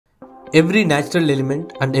Every natural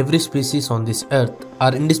element and every species on this earth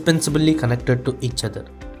are indispensably connected to each other.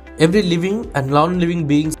 Every living and non-living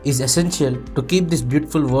being is essential to keep this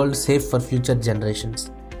beautiful world safe for future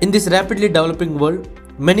generations. In this rapidly developing world,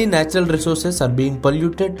 many natural resources are being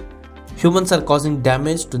polluted. Humans are causing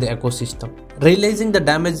damage to the ecosystem. Realizing the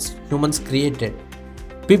damage humans created,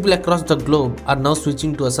 people across the globe are now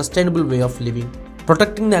switching to a sustainable way of living.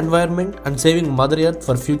 Protecting the environment and saving Mother Earth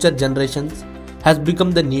for future generations has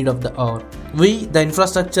become the need of the hour. We, the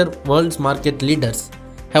infrastructure world's market leaders,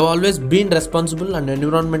 have always been responsible and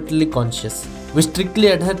environmentally conscious. We strictly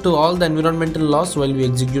adhere to all the environmental laws while we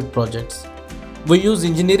execute projects. We use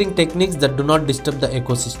engineering techniques that do not disturb the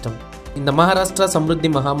ecosystem. In the Maharastra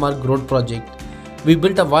Samrudhi Mahamarg road project, we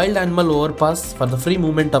built a wild animal overpass for the free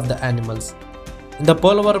movement of the animals. In the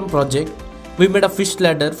Polavaram project, we made a fish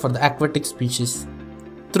ladder for the aquatic species.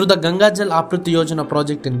 Through the Gangajal Aapurthi Yojana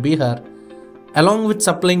project in Bihar, along with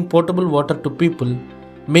supplying potable water to people,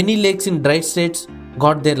 many lakes in dry states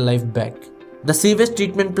got their life back. The sewage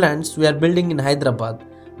treatment plants we are building in Hyderabad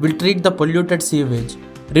will treat the polluted sewage,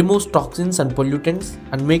 remove toxins and pollutants,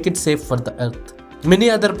 and make it safe for the earth. Many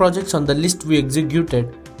other projects on the list we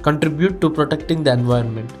executed contribute to protecting the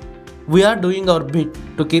environment. We are doing our bit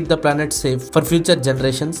to keep the planet safe for future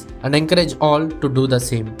generations and encourage all to do the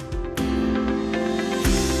same.